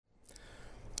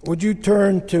Would you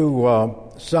turn to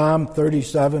Psalm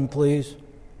 37, please?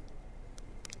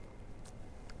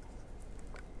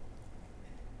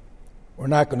 We're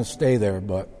not going to stay there,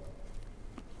 but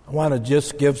I want to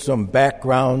just give some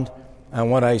background on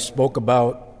what I spoke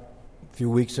about a few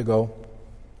weeks ago.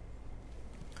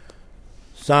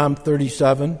 Psalm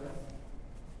 37.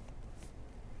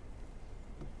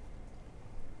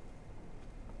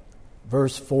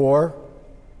 Verse 4.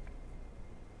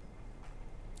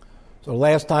 So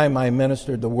last time I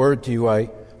ministered the word to you, I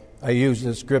used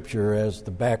this scripture as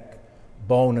the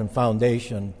backbone and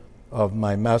foundation of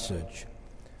my message.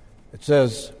 It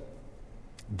says,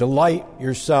 "Delight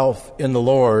yourself in the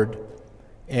Lord,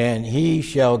 and He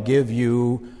shall give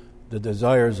you the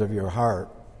desires of your heart."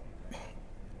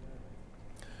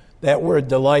 That word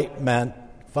delight meant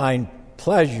find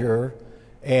pleasure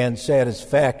and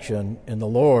satisfaction in the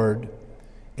Lord,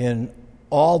 in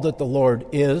all that the Lord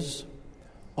is,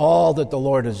 all that the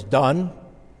Lord has done,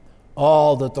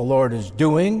 all that the Lord is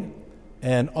doing,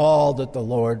 and all that the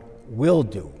Lord will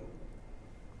do.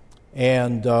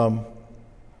 And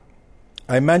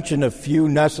I mentioned a few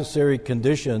necessary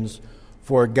conditions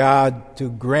for God to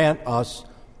grant us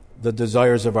the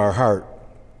desires of our heart.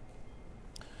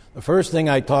 The first thing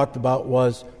I talked about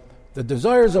was the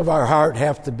desires of our heart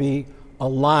have to be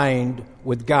aligned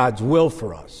with God's will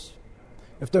for us.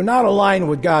 If they're not aligned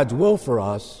with God's will for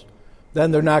us,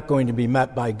 then they're not going to be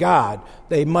met by God.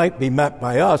 They might be met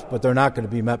by us, but they're not going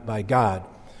to be met by God.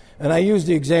 And I use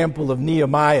the example of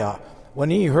Nehemiah. When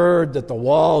he heard that the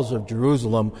walls of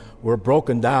Jerusalem were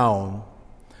broken down,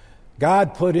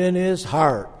 God put in his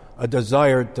heart a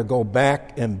desire to go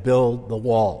back and build the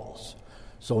walls.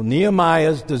 So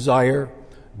Nehemiah's desire,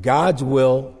 God's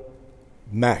will,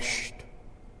 meshed.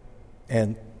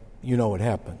 And you know what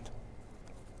happened.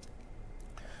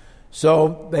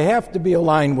 So they have to be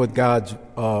aligned with God's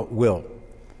will.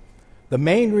 The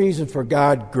main reason for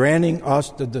God granting us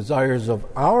the desires of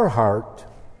our heart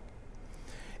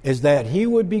is that He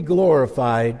would be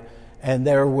glorified and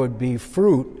there would be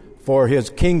fruit for His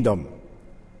kingdom.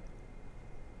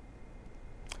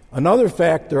 Another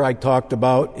factor I talked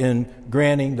about in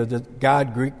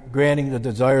God granting the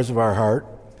desires of our heart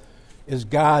is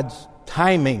God's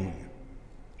timing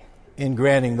in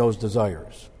granting those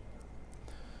desires.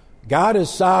 God is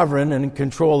sovereign and in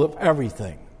control of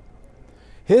everything.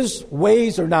 His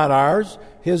ways are not ours.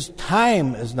 His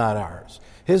time is not ours.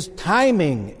 His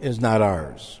timing is not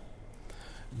ours.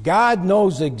 God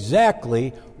knows exactly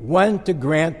when to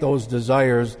grant those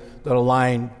desires that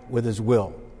align with His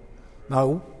will.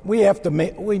 Now, we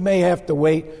may have to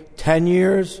wait 10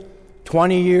 years,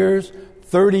 20 years,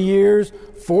 30 years,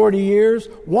 40 years,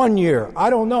 1 year.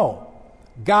 I don't know.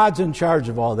 God's in charge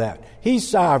of all that. He's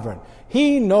sovereign.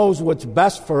 He knows what's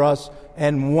best for us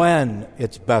and when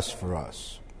it's best for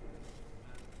us.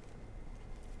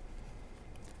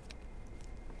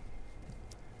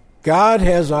 God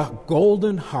has a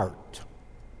golden heart.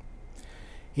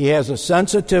 He has a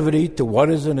sensitivity to what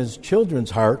is in His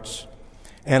children's hearts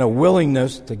and a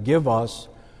willingness to give us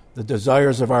the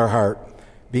desires of our heart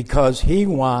because He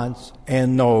wants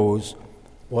and knows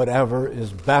whatever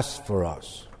is best for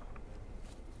us.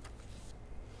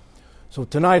 So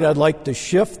tonight I'd like to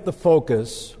shift the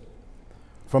focus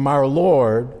from our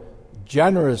Lord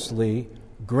generously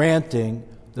granting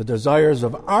the desires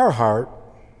of our heart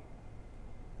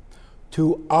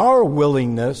to our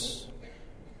willingness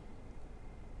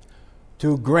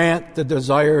to grant the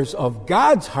desires of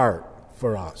God's heart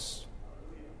for us.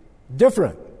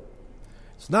 Different.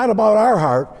 It's not about our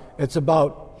heart, it's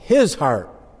about His heart.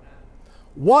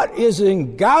 What is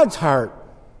in God's heart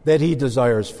that He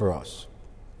desires for us?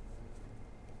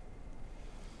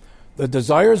 The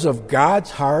desires of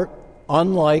God's heart,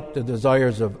 unlike the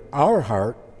desires of our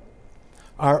heart,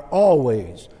 are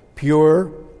always pure,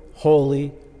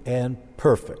 holy, and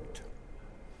perfect.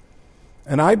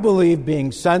 And I believe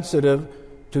being sensitive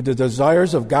to the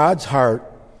desires of God's heart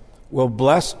will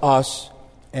bless us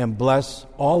and bless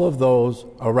all of those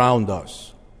around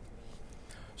us.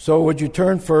 So would you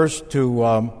turn first to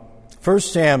 1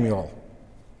 Samuel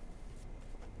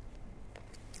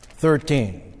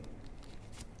 13.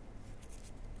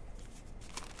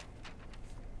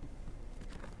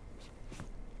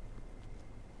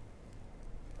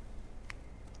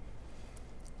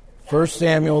 1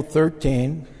 Samuel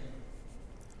 13,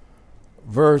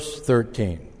 verse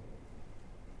 13.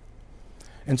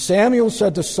 And Samuel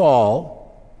said to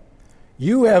Saul,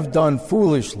 "You have done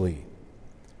foolishly.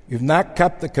 You've not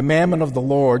kept the commandment of the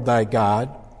Lord thy God,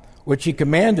 which He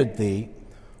commanded thee,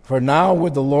 for now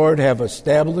would the Lord have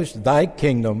established thy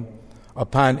kingdom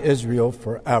upon Israel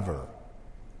forever.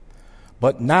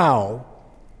 But now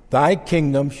thy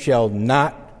kingdom shall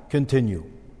not continue.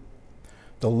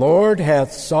 The Lord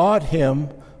hath sought him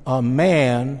a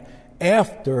man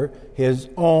after his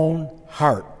own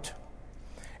heart,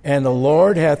 and the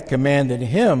Lord hath commanded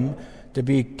him to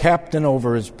be captain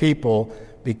over his people,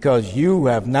 because you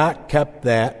have not kept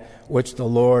that which the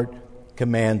Lord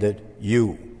commanded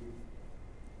you.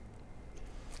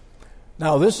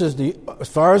 Now, as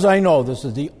far as I know, this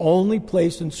is the only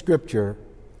place in Scripture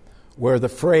where the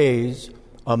phrase,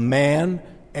 a man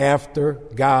after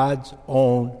God's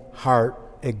own heart,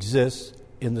 exists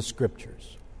in the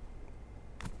Scriptures.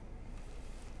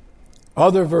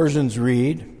 Other versions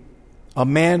read, a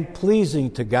man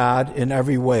pleasing to God in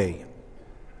every way.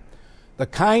 The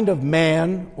kind of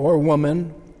man or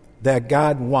woman that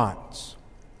God wants.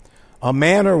 A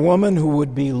man or woman who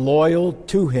would be loyal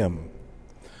to him.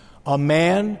 A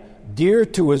man dear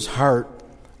to his heart.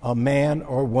 A man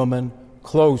or woman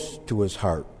close to his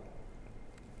heart.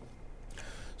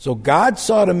 So God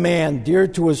sought a man dear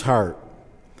to his heart,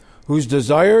 whose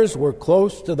desires were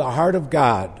close to the heart of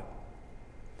God.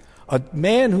 A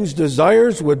man whose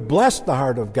desires would bless the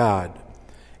heart of God.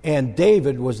 And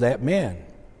David was that man.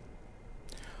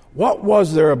 What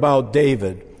was there about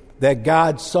David that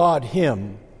God sought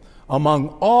him among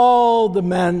all the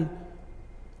men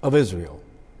of Israel?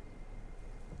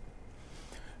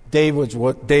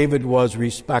 David was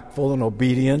respectful and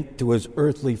obedient to his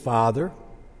earthly father.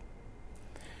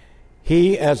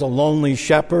 He, as a lonely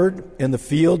shepherd in the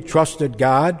field, trusted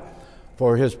God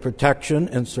for his protection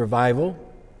and survival.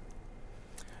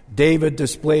 David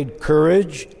displayed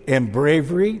courage and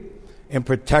bravery in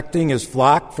protecting his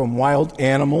flock from wild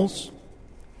animals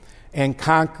and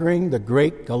conquering the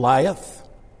great Goliath.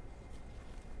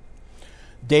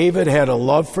 David had a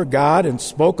love for God and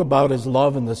spoke about his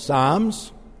love in the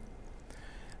Psalms.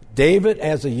 David,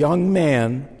 as a young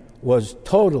man, was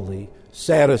totally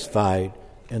satisfied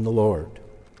in the Lord.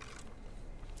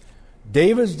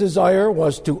 David's desire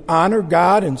was to honor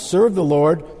God and serve the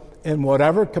Lord in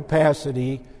whatever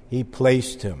capacity he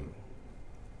placed him.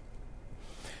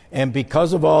 And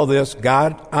because of all this,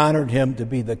 God honored him to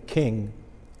be the king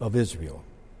of Israel.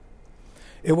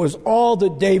 It was all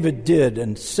that David did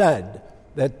and said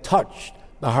that touched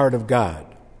the heart of God.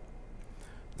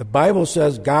 The Bible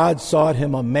says God sought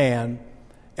him a man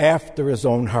after his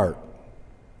own heart.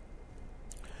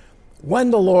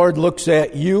 When the Lord looks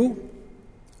at you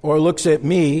or looks at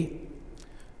me,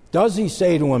 does he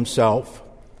say to himself,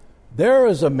 there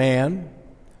is a man,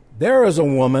 there is a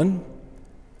woman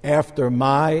after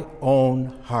my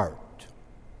own heart?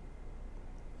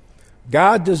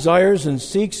 God desires and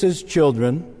seeks his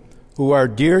children who are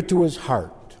dear to his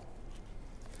heart.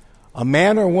 A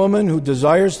man or woman who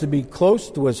desires to be close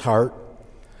to his heart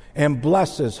and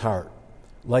bless his heart,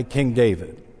 like King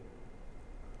David.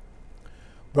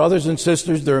 Brothers and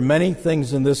sisters, there are many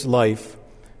things in this life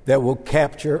that will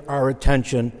capture our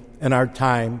attention and our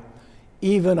time,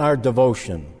 even our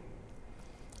devotion.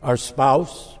 Our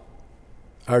spouse,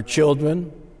 our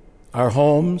children, our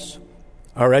homes,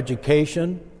 our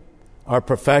education, our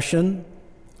profession,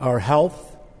 our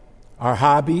health, our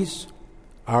hobbies,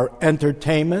 our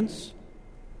entertainments.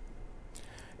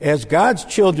 As God's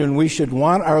children, we should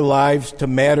want our lives to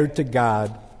matter to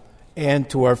God and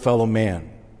to our fellow man.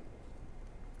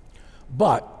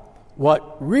 But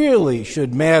what really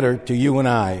should matter to you and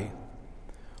I,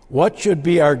 what should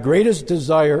be our greatest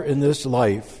desire in this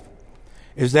life,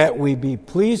 is that we be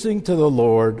pleasing to the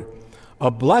Lord,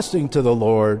 a blessing to the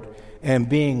Lord, and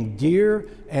being dear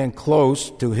and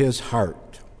close to his heart.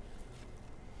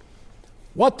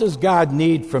 What does God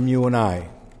need from you and I?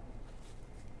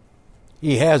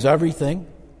 He has everything.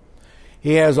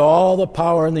 He has all the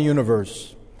power in the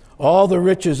universe, all the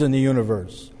riches in the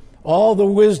universe, all the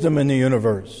wisdom in the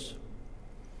universe,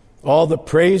 all the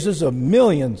praises of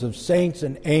millions of saints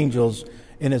and angels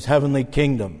in his heavenly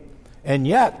kingdom. And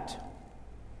yet,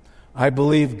 I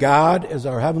believe God, as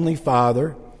our Heavenly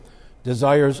Father,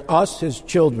 desires us, his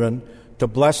children, to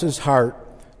bless his heart,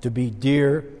 to be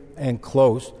dear and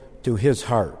close to his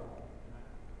heart.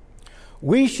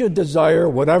 We should desire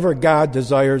whatever God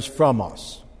desires from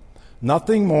us,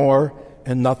 nothing more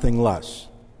and nothing less.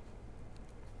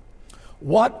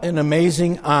 What an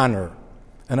amazing honor,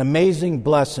 an amazing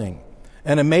blessing,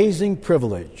 an amazing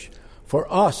privilege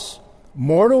for us,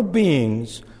 mortal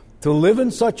beings, to live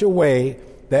in such a way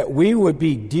that we would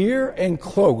be dear and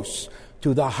close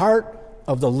to the heart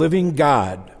of the living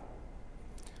God.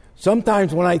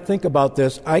 Sometimes when I think about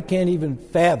this, I can't even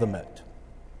fathom it,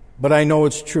 but I know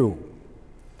it's true.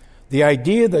 The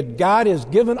idea that God has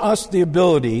given us the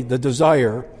ability, the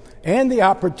desire, and the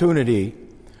opportunity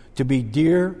to be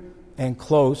dear and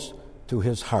close to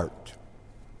his heart.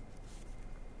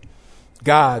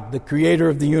 God, the creator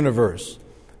of the universe,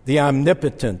 the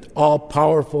omnipotent,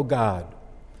 all-powerful God,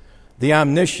 the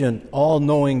omniscient,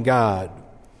 all-knowing God,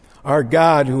 our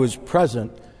God who is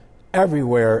present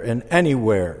everywhere and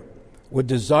anywhere, would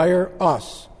desire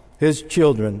us, his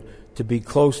children, to be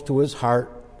close to his heart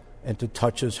and to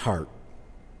touch his heart.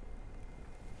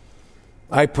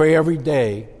 I pray every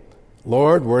day,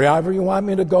 Lord, wherever you want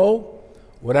me to go,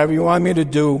 whatever you want me to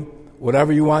do,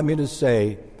 whatever you want me to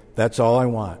say, that's all I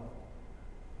want.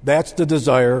 That's the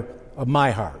desire of my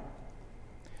heart.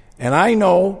 And I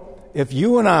know if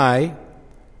you and I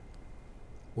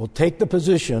will take the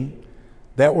position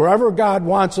that wherever God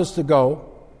wants us to go,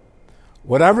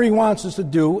 whatever he wants us to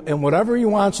do, and whatever he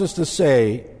wants us to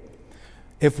say,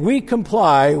 if we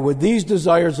comply with these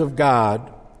desires of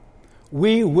God,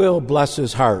 we will bless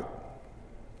his heart.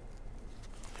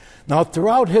 Now,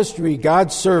 throughout history,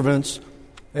 God's servants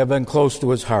have been close to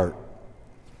his heart.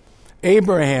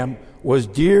 Abraham was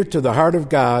dear to the heart of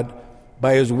God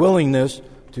by his willingness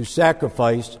to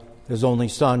sacrifice his only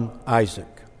son, Isaac.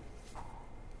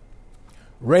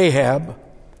 Rahab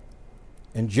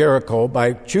in Jericho,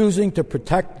 by choosing to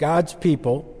protect God's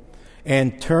people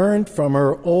and turned from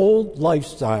her old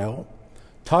lifestyle,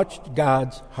 touched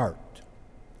God's heart.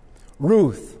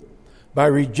 Ruth, by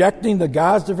rejecting the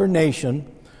gods of her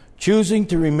nation, choosing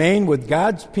to remain with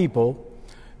God's people,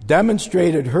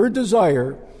 demonstrated her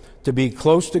desire to be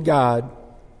close to God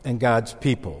and God's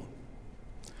people.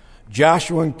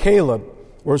 Joshua and Caleb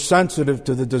were sensitive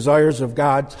to the desires of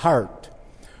God's heart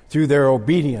through their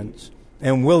obedience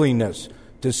and willingness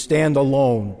to stand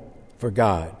alone for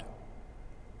God.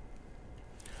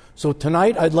 So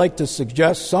tonight I'd like to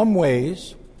suggest some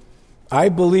ways I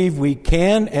believe we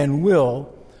can and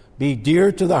will be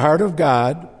dear to the heart of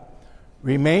God,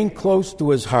 remain close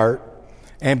to his heart,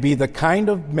 and be the kind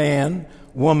of man,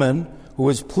 woman, who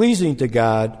is pleasing to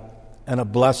God and a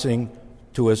blessing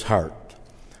to his heart.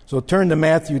 So turn to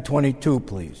Matthew 22,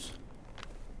 please.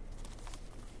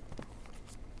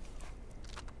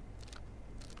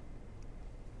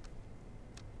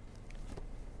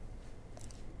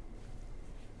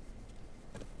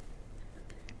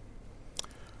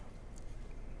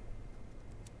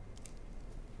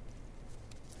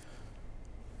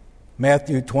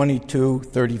 Matthew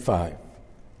 22:35.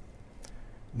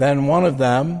 Then one of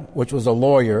them, which was a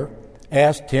lawyer,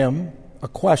 asked him a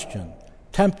question,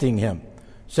 tempting him,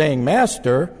 saying,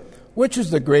 Master, which is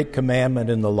the great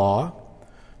commandment in the law?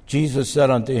 Jesus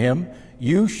said unto him,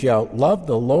 You shall love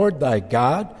the Lord thy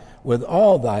God with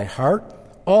all thy heart,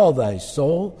 all thy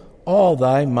soul, all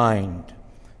thy mind.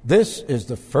 This is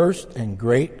the first and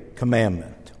great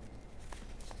commandment.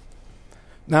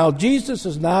 Now, Jesus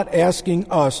is not asking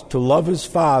us to love his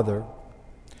Father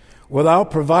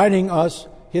without providing us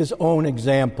his own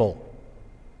example.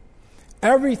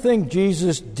 Everything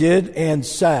Jesus did and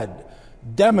said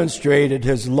demonstrated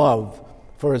his love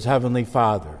for his heavenly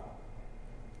Father.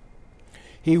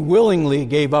 He willingly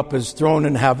gave up his throne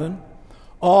in heaven,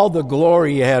 all the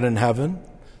glory he had in heaven,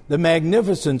 the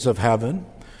magnificence of heaven,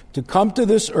 to come to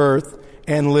this earth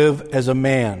and live as a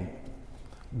man.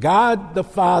 God the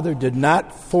Father did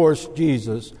not force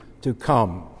Jesus to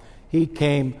come. He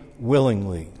came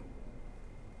willingly.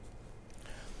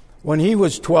 When he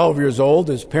was 12 years old,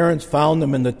 his parents found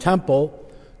him in the temple,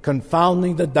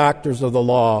 confounding the doctors of the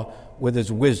law with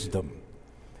his wisdom.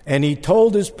 And he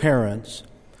told his parents,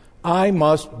 I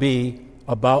must be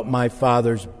about my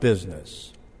Father's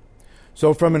business.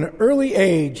 So from an early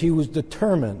age, he was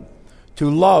determined to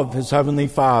love his heavenly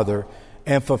Father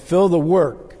and fulfill the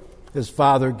work his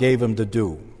Father gave him to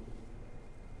do.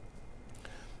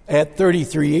 At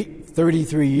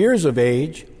 33 years of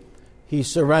age, he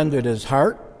surrendered his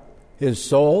heart, his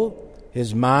soul,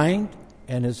 his mind,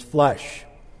 and his flesh,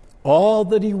 all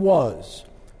that he was,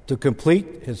 to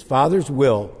complete his Father's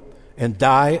will and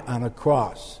die on a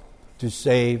cross to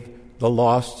save the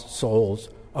lost souls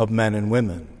of men and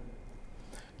women.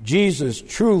 Jesus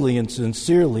truly and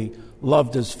sincerely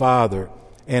loved his Father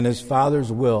and his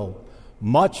Father's will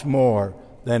much more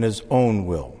than his own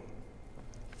will.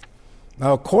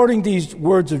 Now, according to these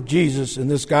words of Jesus in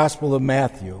this Gospel of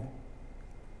Matthew,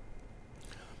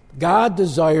 God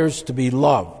desires to be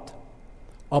loved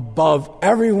above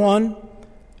everyone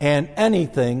and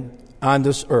anything on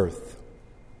this earth.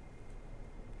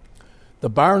 The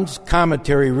Barnes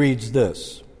Commentary reads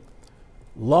this: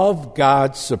 Love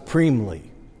God supremely,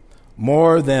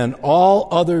 more than all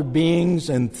other beings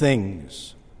and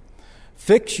things.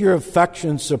 Fix your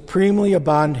affection supremely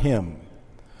upon him,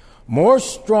 more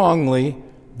strongly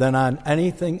than on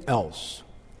anything else.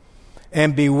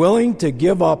 and be willing to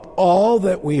give up all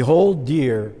that we hold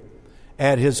dear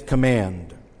at His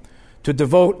command, to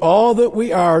devote all that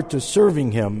we are to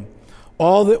serving Him,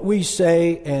 all that we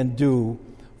say and do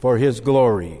for His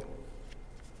glory.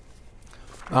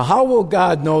 Now, how will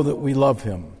God know that we love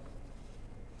Him?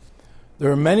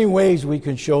 There are many ways we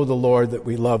can show the Lord that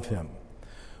we love Him.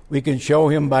 We can show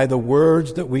Him by the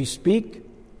words that we speak,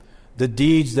 the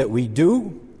deeds that we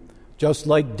do, just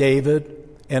like David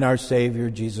and our Savior,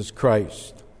 Jesus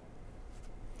Christ.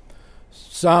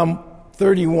 Psalm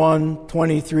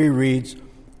 31:23 reads,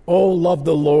 "O love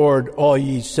the Lord, all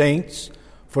ye saints,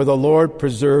 for the Lord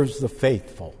preserves the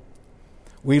faithful."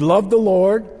 We love the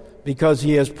Lord because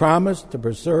He has promised to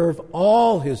preserve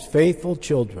all His faithful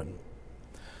children.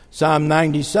 Psalm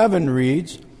 97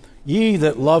 reads, "Ye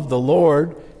that love the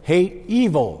Lord hate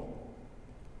evil."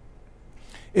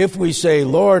 If we say,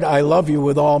 "Lord, I love you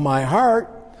with all my heart,"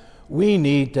 we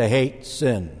need to hate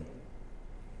sin.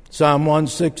 Psalm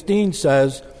 116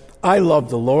 says, "I love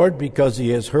the Lord because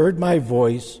He has heard my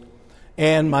voice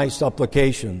and my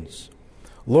supplications.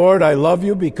 Lord, I love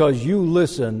you because you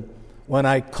listen when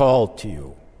I call to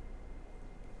you."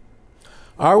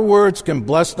 Our words can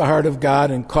bless the heart of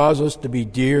God and cause us to be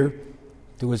dear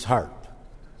to His heart.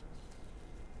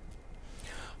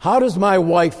 How does my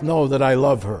wife know that I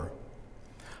love her?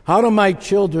 How do my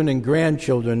children and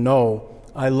grandchildren know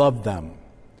I love them?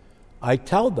 I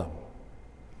tell them.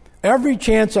 Every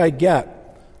chance I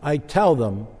get, I tell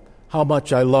them how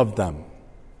much I love them.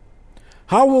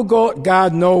 How will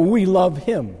God know we love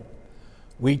Him?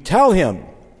 We tell Him.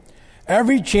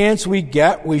 Every chance we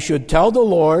get, we should tell the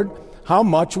Lord how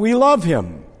much we love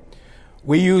Him.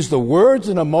 We use the words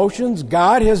and emotions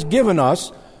God has given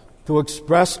us to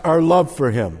express our love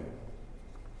for Him.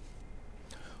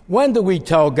 When do we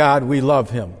tell God we love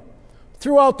Him?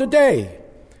 Throughout the day.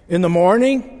 In the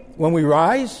morning when we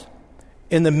rise,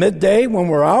 in the midday when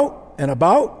we're out and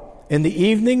about, in the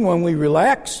evening when we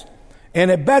relax,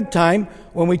 and at bedtime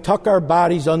when we tuck our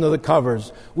bodies under the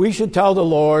covers. We should tell the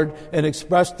Lord and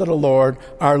express to the Lord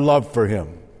our love for Him.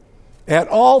 At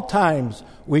all times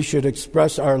we should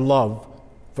express our love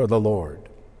for the Lord.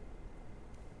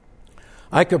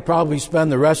 I could probably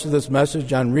spend the rest of this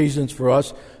message on reasons for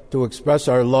us to express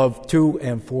our love to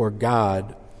and for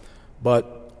God,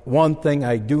 but one thing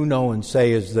I do know and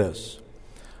say is this: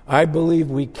 I believe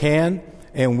we can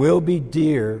and will be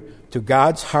dear to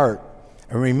God's heart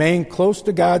and remain close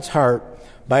to God's heart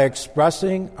by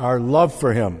expressing our love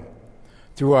for Him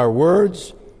through our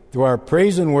words, through our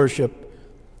praise and worship,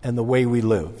 and the way we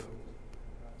live.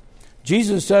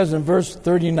 Jesus says in verse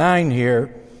 39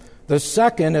 here, "The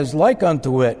second is like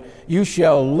unto it, you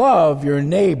shall love your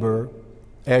neighbor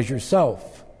as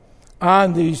yourself.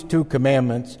 On these two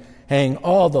commandments hang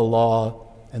all the law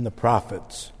and the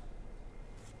prophets."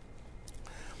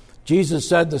 Jesus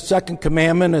said the second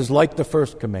commandment is like the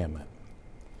first commandment.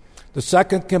 The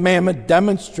second commandment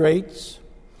demonstrates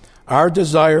our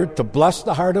desire to bless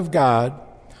the heart of God,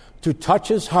 to touch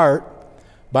His heart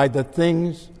by the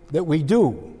things that we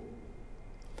do.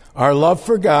 Our love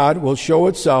for God will show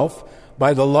itself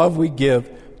by the love we give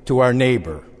to our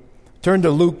neighbor. Turn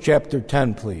to Luke chapter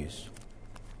 10, please.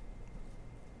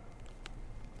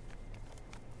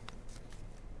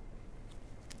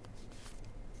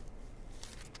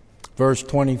 Verse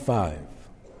 25.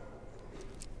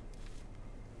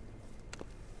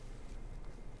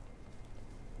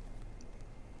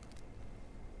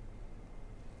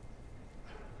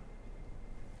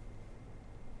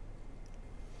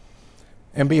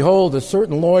 And behold, a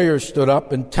certain lawyer stood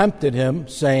up and tempted him,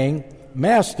 saying,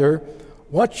 "Master,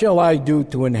 what shall I do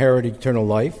to inherit eternal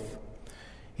life?"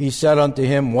 He said unto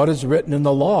him, "What is written in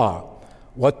the law?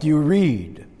 What do you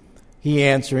read?" He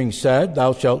answering said,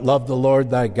 "Thou shalt love the Lord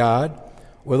thy God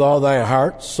with all thy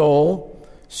heart, soul,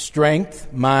 strength,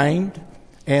 mind,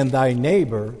 and thy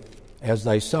neighbor as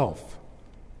thyself."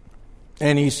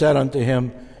 And he said unto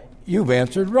him, "You've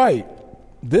answered right.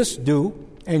 This do,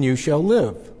 and you shall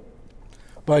live."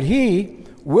 But he,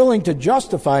 willing to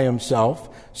justify himself,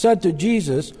 said to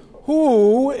Jesus,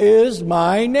 "Who is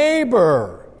my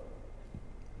neighbor?"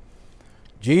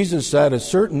 Jesus said, "A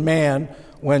certain man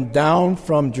went down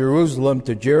from Jerusalem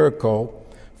to Jericho,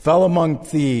 fell among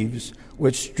thieves,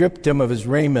 which stripped him of his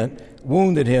raiment,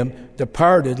 wounded him,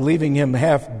 departed, leaving him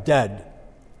half dead.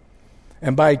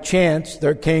 And by chance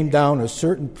there came down a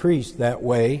certain priest that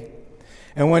way,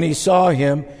 and when he saw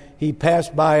him, he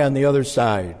passed by on the other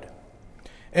side.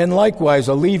 And likewise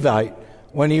a Levite,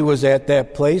 when he was at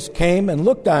that place, came and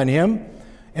looked on him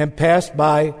and passed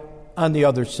by on the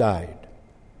other side.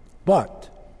 But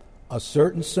a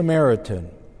certain Samaritan,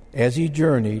 as he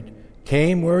journeyed,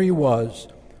 came where he was,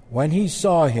 when he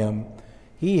saw him,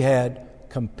 he had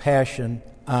compassion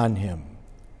on him,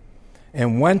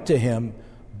 and went to him,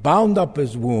 bound up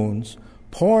his wounds,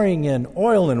 pouring in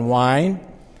oil and wine,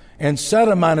 and set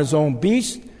him on his own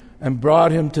beast, and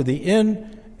brought him to the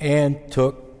inn, and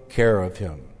took care of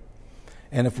him.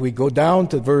 And if we go down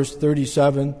to verse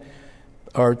 37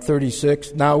 or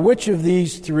 36, now which of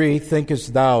these three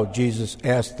thinkest thou, Jesus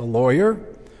asked the lawyer,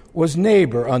 was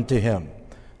neighbor unto him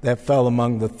that fell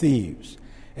among the thieves?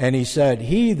 And he said,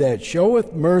 He that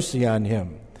showeth mercy on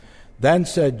him. Then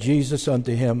said Jesus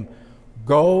unto him,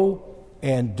 Go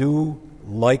and do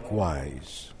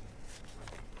likewise.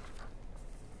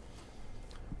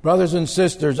 Brothers and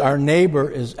sisters, our neighbor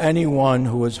is anyone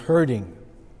who is hurting,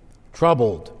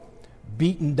 troubled,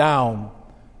 beaten down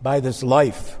by this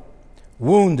life,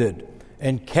 wounded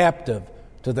and captive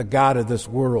to the god of this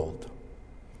world.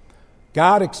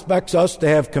 God expects us to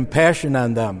have compassion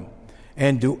on them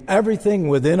and do everything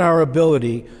within our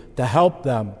ability to help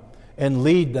them and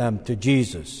lead them to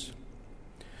Jesus.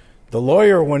 The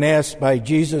lawyer, when asked by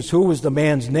Jesus who was the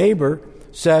man's neighbor,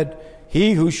 said,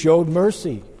 He who showed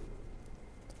mercy.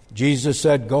 Jesus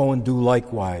said, Go and do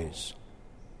likewise.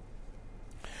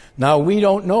 Now, we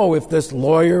don't know if this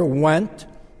lawyer went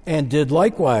and did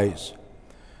likewise,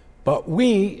 but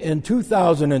we, in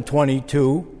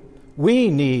 2022, we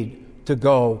need to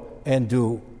go and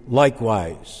do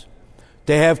likewise,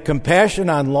 to have compassion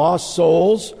on lost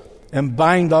souls and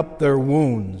bind up their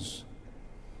wounds.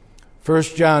 1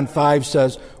 John 5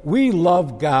 says, We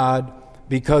love God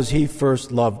because He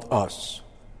first loved us.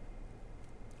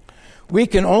 We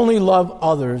can only love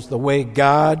others the way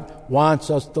God wants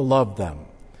us to love them,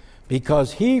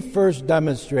 because He first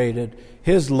demonstrated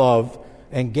His love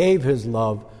and gave His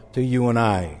love to you and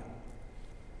I.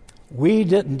 We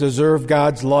didn't deserve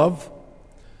God's love.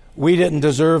 We didn't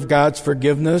deserve God's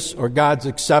forgiveness or God's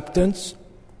acceptance.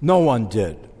 No one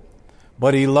did.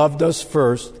 But He loved us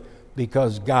first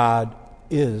because God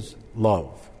is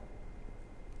love.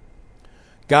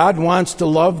 God wants to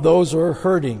love those who are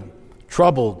hurting,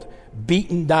 troubled,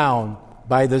 beaten down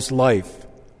by this life,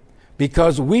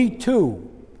 because we too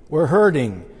were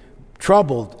hurting,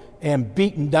 troubled, and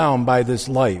beaten down by this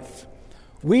life.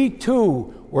 We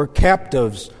too were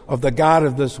captives of the god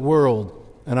of this world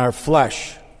and our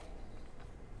flesh.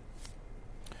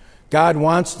 God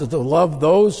wants to love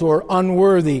those who are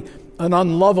unworthy and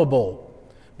unlovable,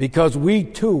 because we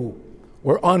too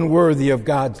were unworthy of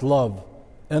God's love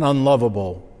and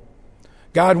unlovable.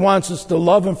 God wants us to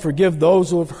love and forgive those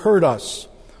who have hurt us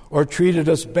or treated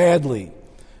us badly,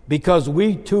 because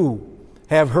we too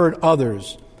have hurt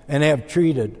others and have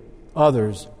treated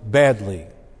others badly.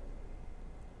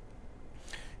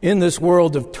 In this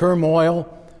world of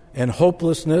turmoil and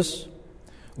hopelessness,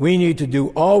 we need to do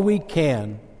all we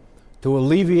can to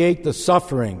alleviate the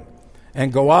suffering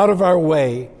and go out of our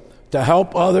way to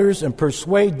help others and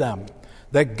persuade them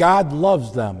that God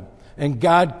loves them and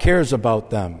God cares about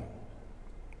them.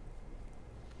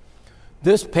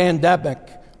 This pandemic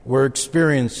we're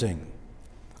experiencing,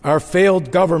 our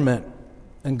failed government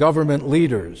and government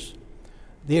leaders,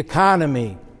 the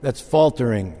economy that's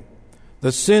faltering,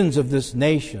 the sins of this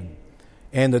nation,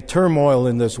 and the turmoil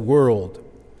in this world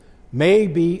may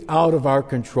be out of our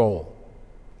control.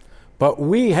 But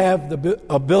we have the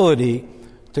ability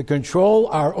to control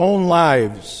our own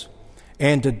lives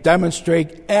and to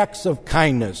demonstrate acts of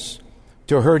kindness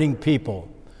to hurting people,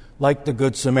 like the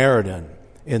Good Samaritan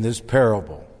in this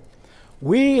parable.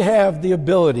 We have the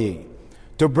ability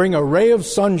to bring a ray of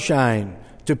sunshine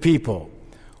to people.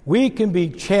 We can be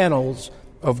channels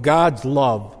of God's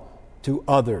love to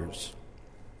others.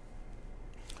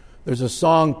 There's a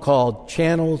song called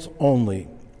Channels Only.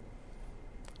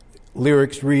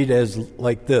 Lyrics read as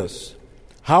like this: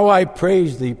 How I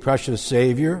praise thee, precious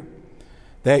Savior,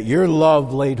 that your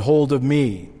love laid hold of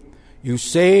me. You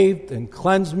saved and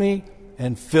cleansed me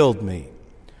and filled me.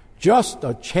 Just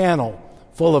a channel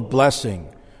full of blessing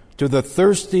to the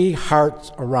thirsty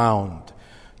hearts around,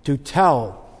 to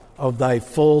tell of thy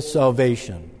full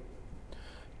salvation.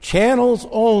 Channels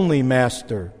only,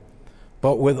 Master,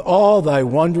 but with all thy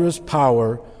wondrous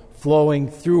power flowing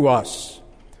through us,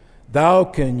 thou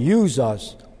can use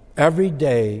us every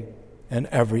day and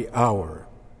every hour.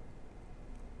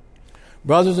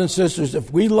 Brothers and sisters,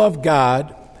 if we love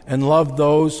God and love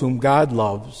those whom God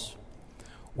loves,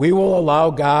 we will allow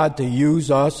God to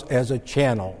use us as a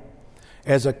channel,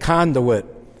 as a conduit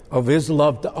of His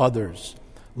love to others,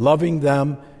 loving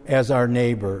them as our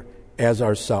neighbor, as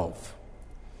ourself.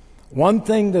 One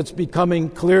thing that's becoming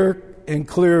clearer and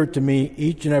clearer to me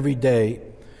each and every day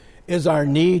is our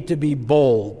need to be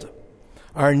bold,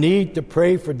 our need to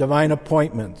pray for divine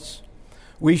appointments.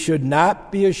 we should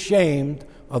not be ashamed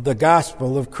of the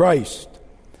gospel of Christ.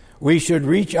 We should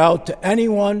reach out to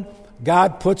anyone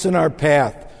God puts in our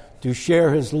path to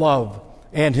share his love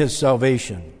and his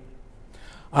salvation.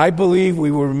 I believe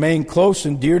we will remain close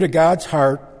and dear to God's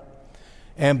heart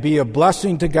and be a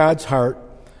blessing to God's heart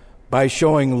by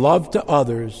showing love to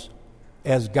others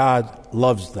as God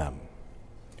loves them.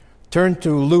 Turn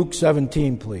to Luke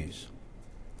 17, please.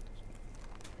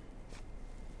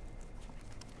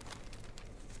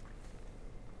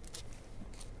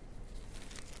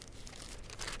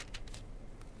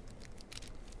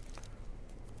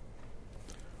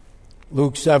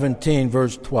 Luke 17,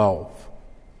 verse 12.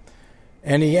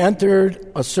 And he entered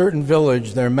a certain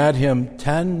village. There met him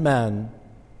 10 men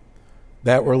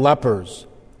that were lepers,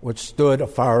 which stood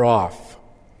afar off.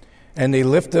 And they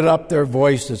lifted up their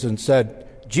voices and said,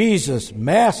 Jesus,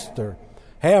 Master,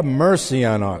 have mercy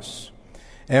on us.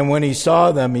 And when he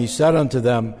saw them, he said unto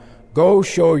them, Go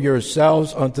show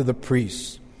yourselves unto the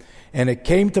priests. And it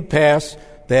came to pass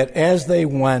that as they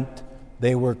went,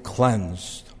 they were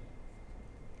cleansed.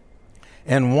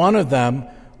 And one of them,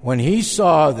 when he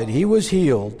saw that he was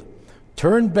healed,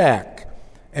 turned back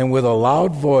and with a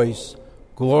loud voice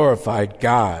glorified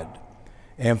God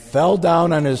and fell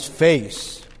down on his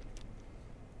face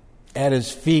at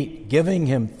his feet, giving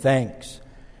him thanks.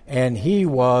 And he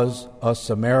was a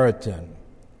Samaritan.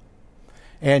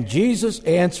 And Jesus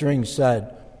answering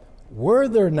said, Were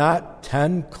there not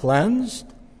 10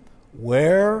 cleansed?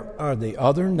 Where are the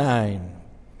other 9?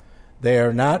 They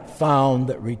are not found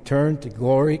that return to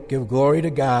glory, give glory to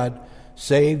God,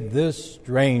 save this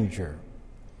stranger.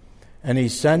 And he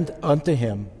said unto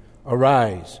him,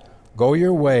 Arise, go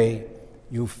your way,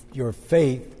 your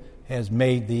faith has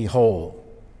made thee whole.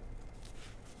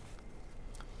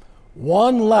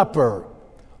 One leper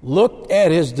looked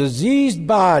at his diseased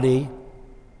body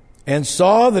and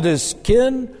saw that his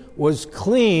skin was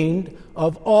cleaned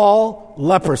of all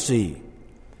leprosy.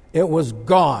 It was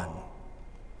gone.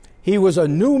 He was a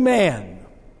new man.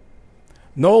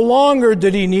 No longer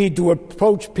did he need to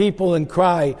approach people and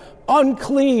cry,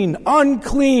 Unclean,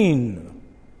 unclean.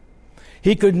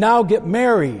 He could now get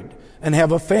married and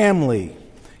have a family.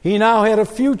 He now had a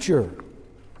future.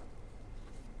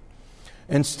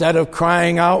 Instead of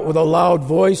crying out with a loud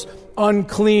voice,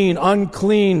 Unclean,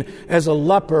 unclean, as a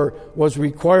leper was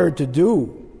required to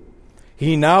do,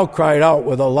 he now cried out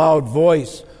with a loud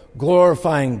voice,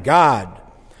 glorifying God.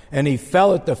 And he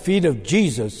fell at the feet of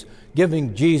Jesus,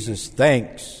 giving Jesus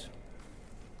thanks.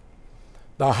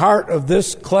 The heart of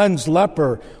this cleansed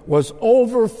leper was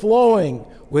overflowing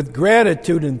with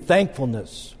gratitude and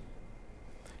thankfulness.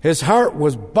 His heart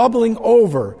was bubbling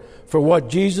over for what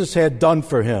Jesus had done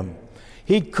for him.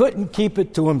 He couldn't keep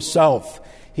it to himself.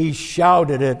 He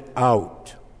shouted it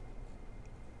out.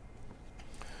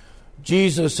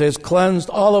 Jesus has cleansed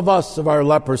all of us of our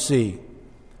leprosy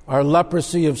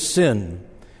of sin,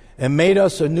 and made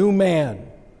us a new man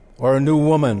or a new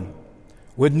woman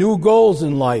with new goals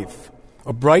in life,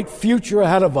 a bright future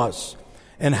ahead of us,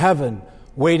 and heaven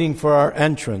waiting for our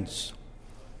entrance.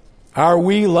 Are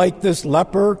we like this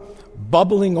leper,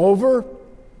 bubbling over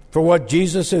for what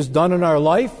Jesus has done in our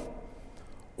life?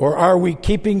 Or are we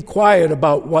keeping quiet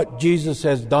about what Jesus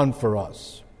has done for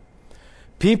us?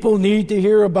 People need to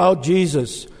hear about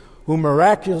Jesus, who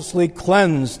miraculously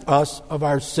cleansed us of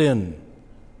our sin.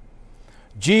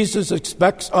 Jesus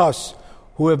expects us,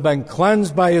 who have been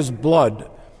cleansed by his blood,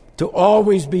 to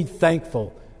always be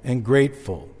thankful and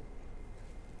grateful.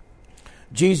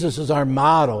 Jesus is our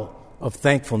model of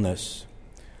thankfulness.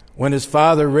 When his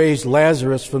Father raised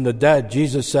Lazarus from the dead,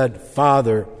 Jesus said,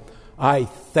 Father, I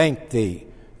thank thee,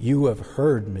 you have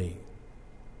heard me.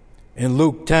 In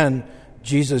Luke 10,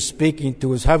 Jesus speaking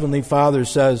to his heavenly Father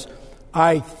says,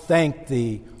 I thank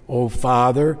thee, O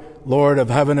Father, Lord of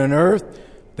heaven and earth,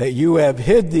 that you have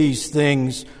hid these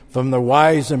things from the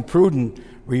wise and prudent,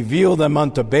 reveal them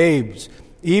unto babes.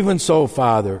 Even so,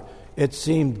 Father, it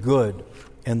seemed good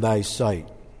in thy sight.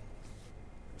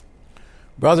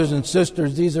 Brothers and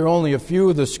sisters, these are only a few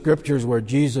of the scriptures where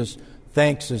Jesus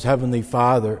thanks his heavenly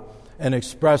Father and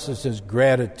expresses his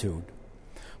gratitude.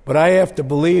 But I have to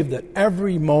believe that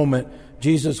every moment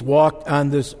Jesus walked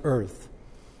on this earth,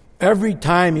 every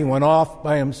time he went off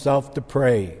by himself to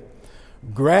pray,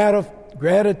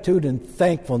 gratitude and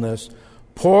thankfulness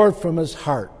poured from his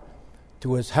heart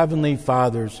to his heavenly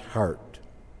Father's heart.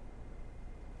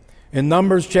 In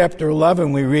Numbers chapter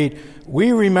 11, we read,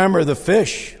 we remember the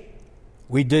fish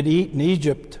we did eat in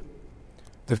Egypt,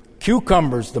 the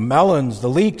cucumbers, the melons, the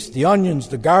leeks, the onions,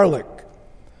 the garlic.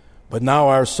 But now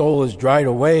our soul is dried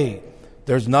away.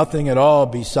 There's nothing at all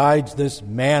besides this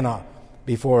manna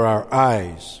before our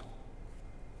eyes.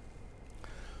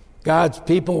 God's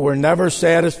people were never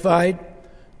satisfied.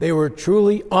 They were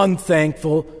truly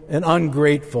unthankful and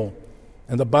ungrateful.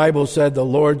 And the Bible said the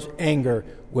Lord's anger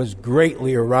was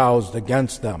greatly aroused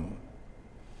against them.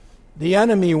 The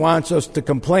enemy wants us to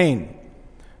complain,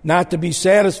 not to be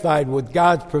satisfied with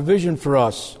God's provision for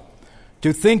us,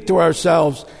 to think to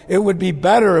ourselves, it would be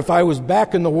better if I was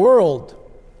back in the world,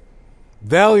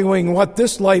 valuing what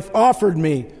this life offered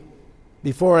me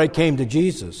before I came to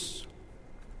Jesus.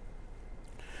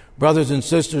 Brothers and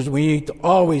sisters, we need to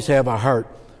always have a heart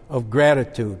of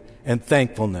gratitude and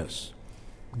thankfulness.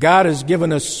 God has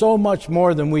given us so much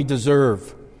more than we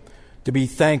deserve to be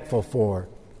thankful for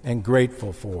and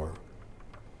grateful for.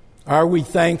 Are we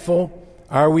thankful?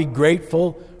 Are we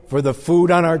grateful for the food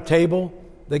on our table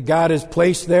that God has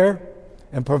placed there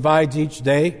and provides each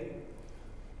day?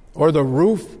 Or the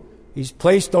roof He's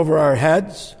placed over our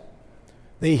heads?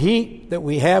 The heat that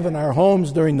we have in our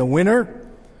homes during the winter?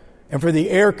 And for the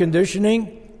air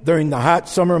conditioning during the hot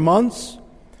summer months?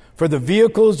 For the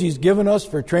vehicles He's given us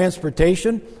for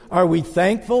transportation? Are we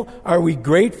thankful? Are we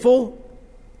grateful?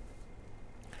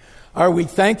 Are we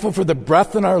thankful for the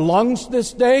breath in our lungs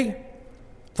this day?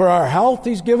 For our health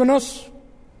He's given us?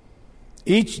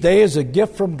 Each day is a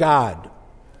gift from God.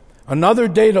 Another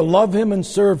day to love Him and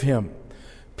serve Him.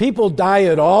 People die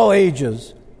at all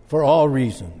ages for all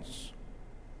reasons.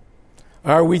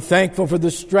 Are we thankful for the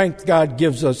strength God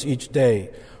gives us each day?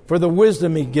 For the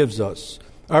wisdom He gives us?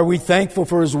 Are we thankful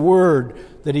for His Word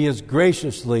that He has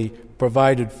graciously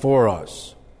provided for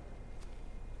us?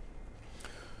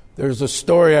 There's a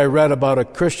story I read about a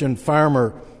Christian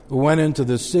farmer who went into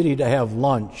the city to have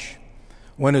lunch.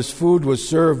 When his food was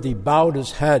served, he bowed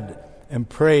his head and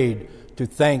prayed to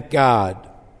thank God.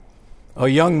 A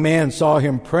young man saw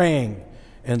him praying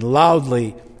and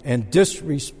loudly and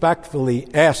disrespectfully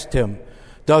asked him,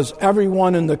 "Does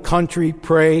everyone in the country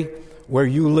pray where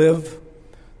you live?"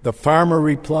 The farmer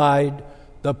replied,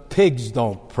 "The pigs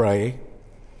don't pray.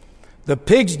 The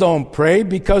pigs don't pray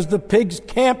because the pigs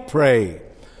can't pray,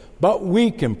 but we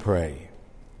can pray."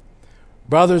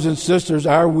 Brothers and sisters,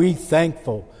 are we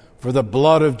thankful for the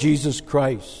blood of Jesus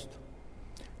Christ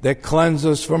that cleanses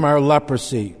us from our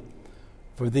leprosy,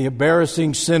 for the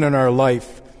embarrassing sin in our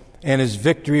life, and His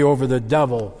victory over the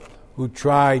devil who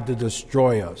tried to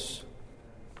destroy us?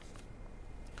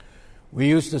 We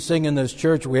used to sing in this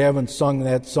church, we haven't sung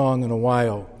that song in a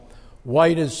while.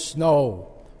 White as snow,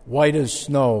 white as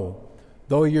snow,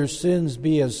 though your sins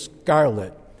be as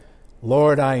scarlet,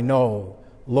 Lord, I know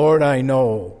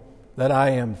that I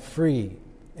am free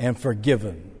and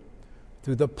forgiven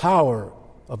through the power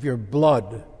of your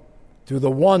blood, through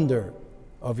the wonder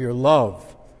of your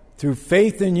love. Through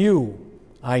faith in you,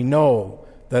 I know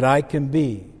that I can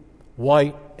be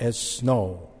white as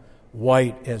snow,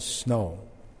 white as snow.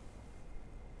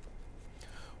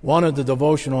 One of the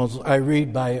devotionals I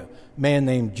read by a man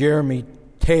named Jeremy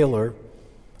Taylor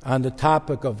on the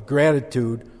topic of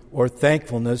gratitude or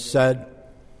thankfulness said,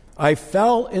 "I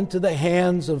fell into the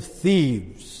hands of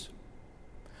thieves,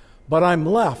 but I'm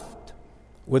left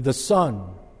with the sun,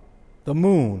 the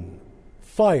moon,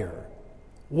 fire,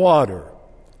 water,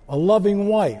 a loving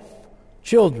wife,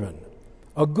 children,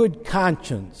 a good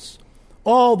conscience,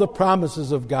 all the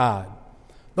promises of God,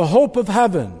 the hope of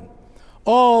heaven,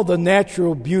 all the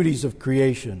natural beauties of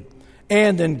creation,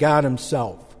 and in God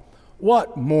Himself.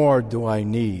 What more do I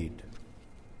need?"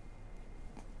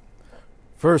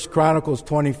 1 Chronicles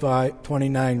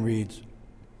 25:29 reads,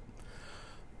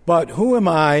 "But who am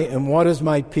I and what is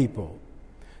my people,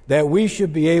 that we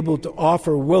should be able to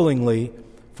offer willingly,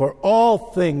 for all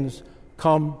things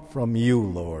come from you,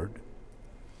 Lord."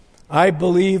 I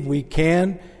believe we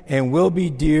can and will be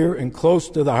dear and close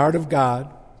to the heart of God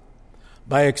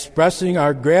by expressing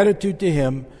our gratitude to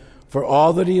Him for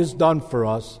all that He has done for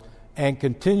us and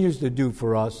continues to do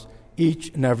for us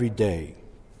each and every day.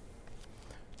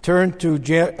 Turn to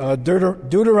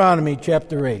Deuteronomy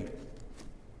chapter 8.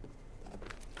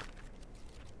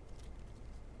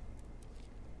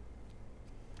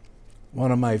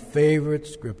 One of my favorite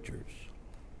scriptures.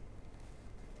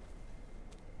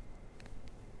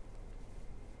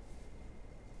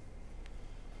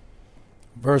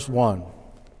 Verse 1.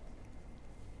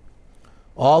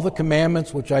 "All the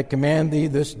commandments which I command thee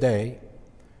this day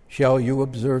shall you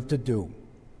observe to do,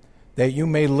 that you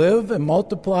may live and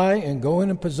multiply and go in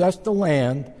and possess the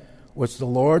land which the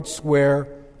Lord sware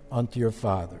unto your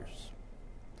fathers.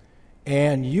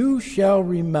 And you shall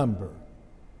remember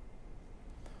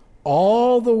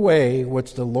all the way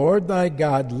which the Lord thy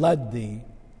God led thee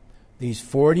these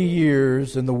 40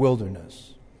 years in the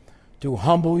wilderness, to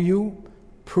humble you,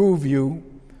 prove you,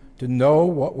 to know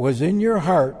what was in your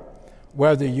heart,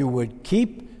 whether you would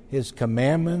keep his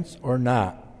commandments or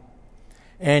not.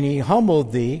 And he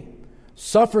humbled thee,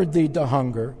 suffered thee to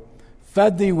hunger,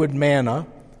 fed thee with manna,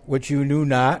 which you knew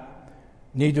not,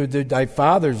 neither did thy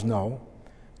fathers know,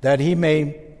 that he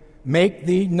may make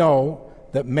thee know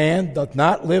that man doth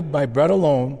not live by bread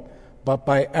alone, but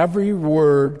by every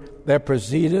word that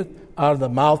proceedeth out of the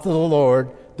mouth of the Lord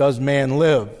does man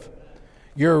live.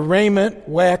 Your raiment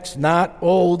waxed not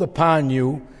old upon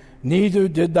you, neither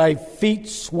did thy feet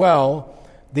swell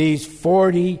these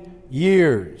 40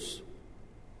 years.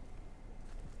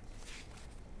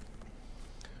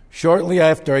 Shortly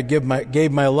after I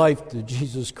gave my life to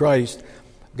Jesus Christ,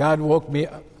 God woke me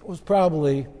up. It was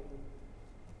probably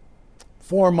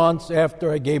 4 months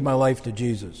after I gave my life to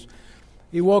Jesus.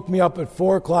 He woke me up at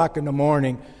 4 o'clock in the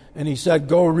morning, and he said,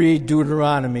 go read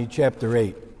Deuteronomy chapter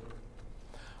 8.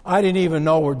 I didn't even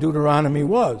know where Deuteronomy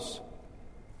was.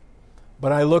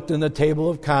 But I looked in the table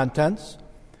of contents,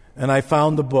 and I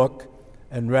found the book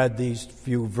and read these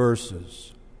few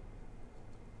verses.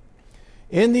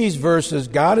 In these verses,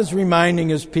 God is reminding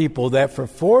his people that for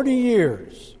 40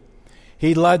 years,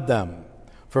 he led them.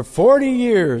 For 40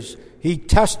 years, he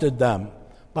tested them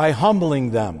by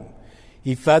humbling them.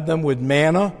 He fed them with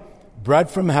manna, bread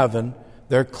from heaven.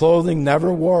 Their clothing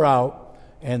never wore out,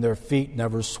 and their feet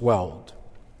never swelled.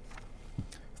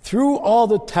 Through all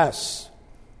the tests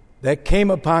that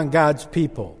came upon God's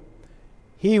people,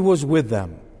 he was with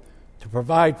them to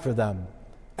provide for them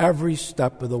every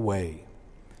step of the way.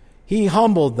 He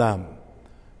humbled them,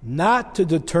 not to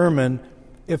determine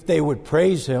if they would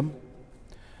praise him,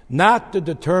 not to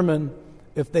determine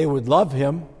if they would love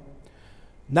him,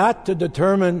 not to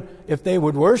determine if they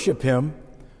would worship him,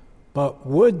 but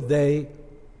would they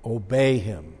obey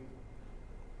him.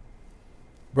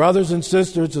 Brothers and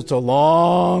sisters, it's a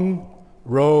long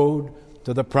road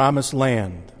to the promised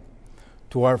land,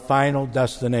 to our final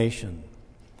destination.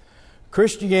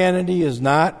 Christianity is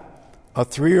not a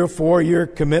 3 or 4 year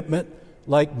commitment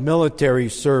like military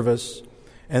service,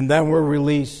 and then we're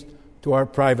released to our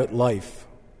private life.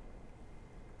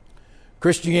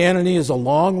 Christianity is a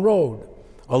long road,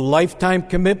 a lifetime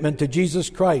commitment to Jesus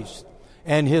Christ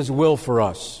and his will for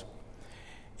us.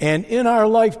 And in our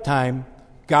lifetime,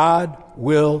 God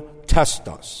will test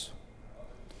us.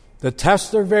 The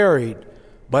tests are varied,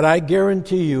 but I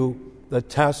guarantee you the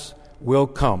tests will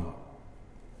come.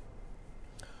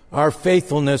 Our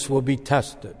faithfulness will be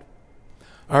tested.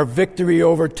 Our victory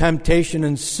over temptation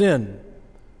and sin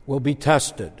will be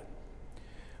tested.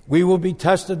 We will be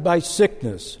tested by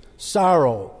sickness,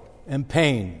 sorrow, and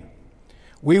pain.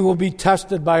 We will be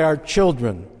tested by our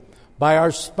children, by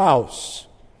our spouse.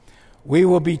 We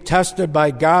will be tested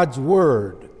by God's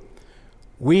word.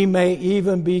 We may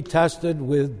even be tested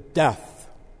with death.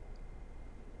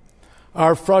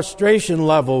 Our frustration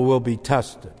level will be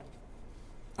tested.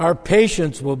 Our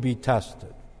patience will be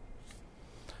tested.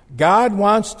 God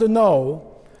wants to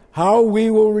know how we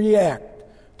will react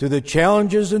to the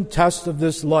challenges and tests of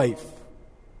this life.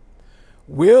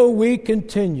 Will we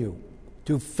continue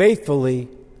to faithfully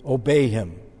obey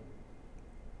him?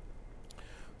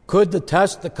 Could the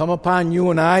test that come upon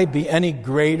you and I be any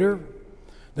greater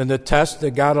than the test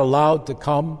that God allowed to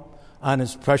come on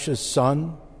his precious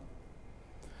Son?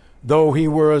 Though he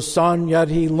were a son, yet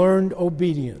he learned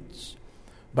obedience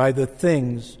by the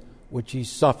things which he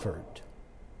suffered.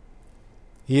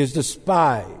 He is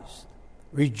despised,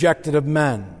 rejected of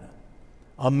men,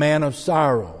 a man of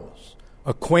sorrows,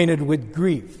 acquainted with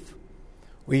grief.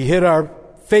 We hid our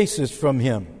faces from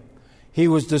him. He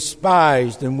was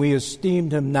despised, and we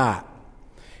esteemed him not.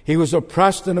 He was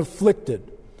oppressed and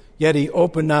afflicted, yet he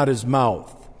opened not his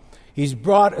mouth. He's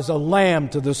brought as a lamb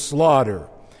to the slaughter,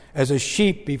 as a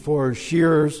sheep before her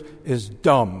shearers is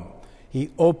dumb. He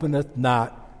openeth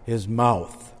not his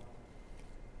mouth.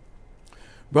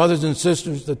 Brothers and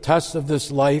sisters, the tests of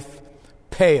this life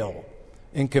pale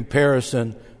in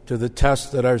comparison to the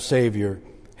tests that our Savior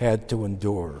had to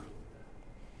endure.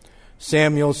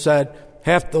 Samuel said,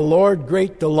 hath the Lord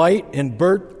great delight in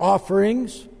burnt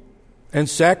offerings and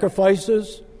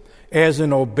sacrifices, as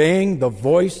in obeying the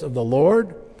voice of the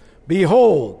Lord?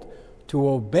 Behold, to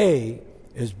obey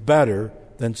is better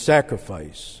than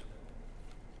sacrifice.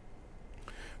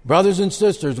 Brothers and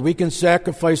sisters, we can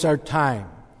sacrifice our time,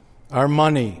 our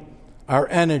money, our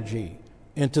energy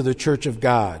into the church of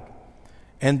God.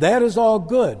 And that is all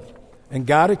good, and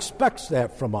God expects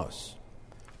that from us.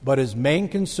 But his main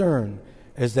concern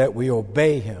is that we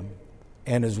obey him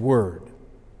and his word.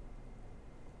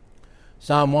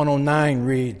 Psalm 109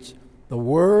 reads, the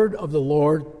word of the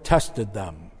Lord tested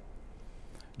them.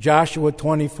 Joshua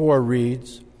 24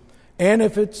 reads, and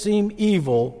if it seem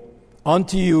evil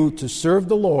unto you to serve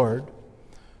the Lord,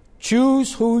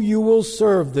 Choose who you will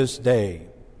serve this day.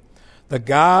 The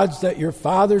gods that your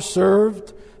fathers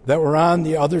served that were on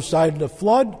the other side of the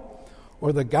flood,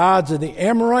 or the gods of the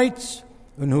Amorites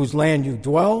in whose land you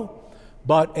dwell.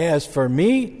 But as for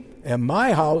me and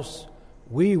my house,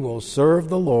 we will serve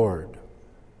the Lord."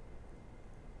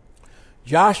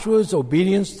 Joshua's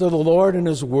obedience to the Lord and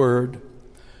his word,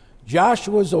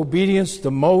 Joshua's obedience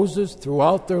to Moses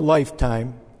throughout their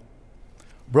lifetime,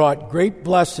 brought great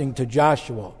blessing to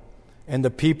Joshua and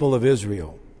the people of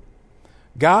Israel.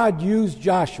 God used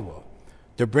Joshua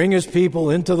to bring his people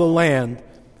into the land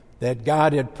that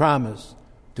God had promised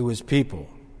to his people.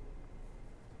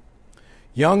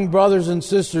 Young brothers and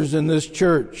sisters in this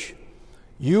church,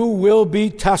 you will be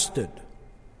tested.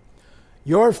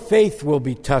 Your faith will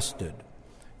be tested.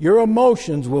 Your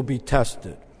emotions will be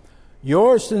tested.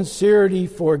 Your sincerity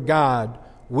for God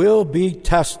will be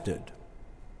tested.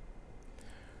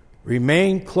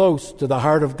 Remain close to the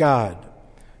heart of God.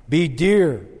 Be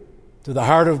dear to the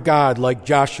heart of God like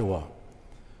Joshua.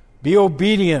 Be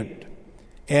obedient,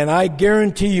 and I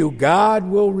guarantee you God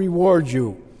will reward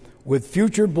you with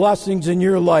future blessings in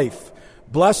your life,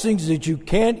 blessings that you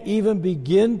can't even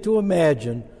begin to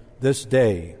imagine this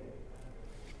day.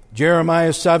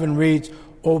 Jeremiah 7 reads,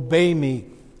 "Obey me,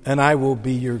 and I will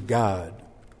be your God."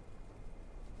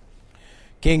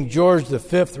 King George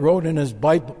V wrote in his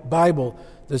Bible,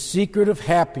 "The secret of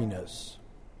happiness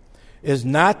is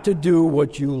not to do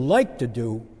what you like to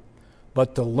do,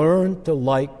 but to learn to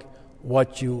like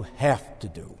what you have to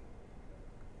do."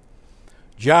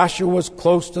 Joshua was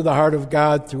close to the heart of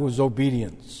God through his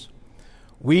obedience.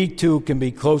 We too can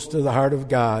be close to the heart of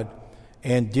God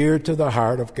and dear to the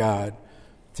heart of God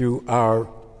through our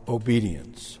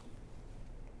obedience.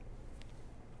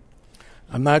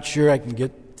 I'm not sure I can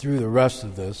get through the rest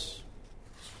of this,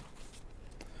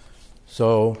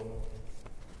 so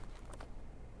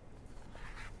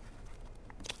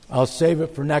I'll save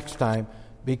it for next time,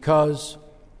 because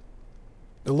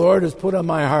the Lord has put on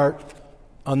my heart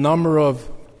a number of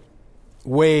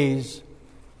ways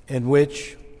in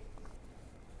which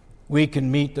we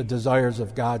can meet the desires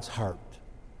of God's heart.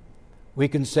 We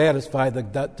can satisfy the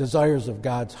desires of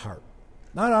God's heart.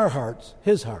 Not our hearts,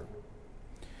 His heart.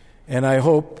 And I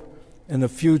hope in the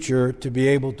future to be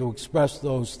able to express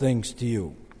those things to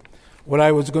you. What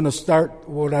I was going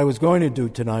to do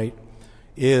tonight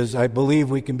is I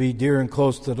believe we can be dear and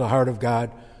close to the heart of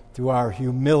God through our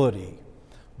humility.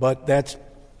 But that's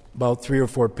about 3 or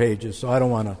 4 pages, so I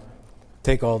don't want to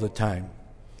take all the time.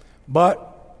 But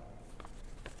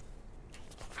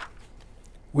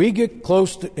we get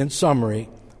close to, in summary,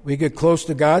 we get close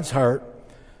to God's heart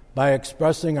by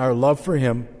expressing our love for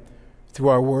Him through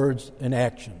our words and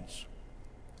actions,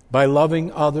 by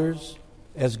loving others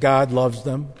as God loves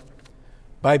them,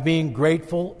 by being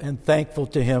grateful and thankful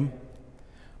to Him,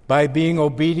 by being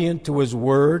obedient to His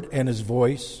word and His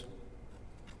voice.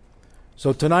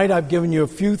 So tonight I've given you a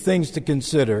few things to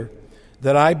consider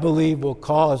that I believe will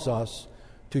cause us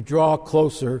to draw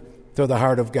closer to the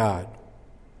heart of God.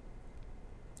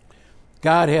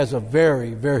 God has a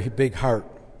very, very big heart.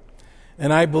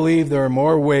 And I believe there are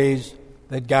more ways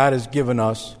that God has given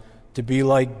us to be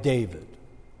like David,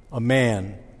 a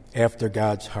man after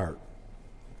God's heart.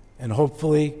 And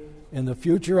hopefully in the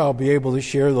future I'll be able to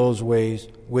share those ways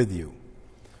with you.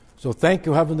 So thank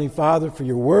you, Heavenly Father, for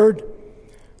your word.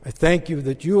 I thank you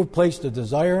that you have placed a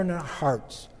desire in our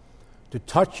hearts to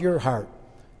touch your heart,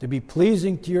 to be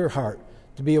pleasing to your heart,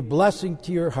 to be a blessing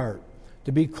to your heart,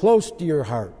 to be close to your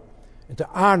heart, and to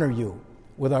honor you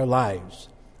with our lives.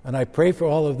 And I pray for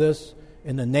all of this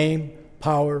in the name,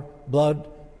 power, blood,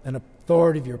 and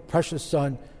authority of your precious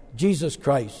Son, Jesus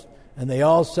Christ. And they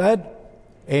all said,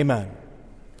 Amen.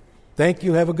 Thank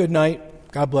you. Have a good night.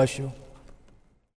 God bless you.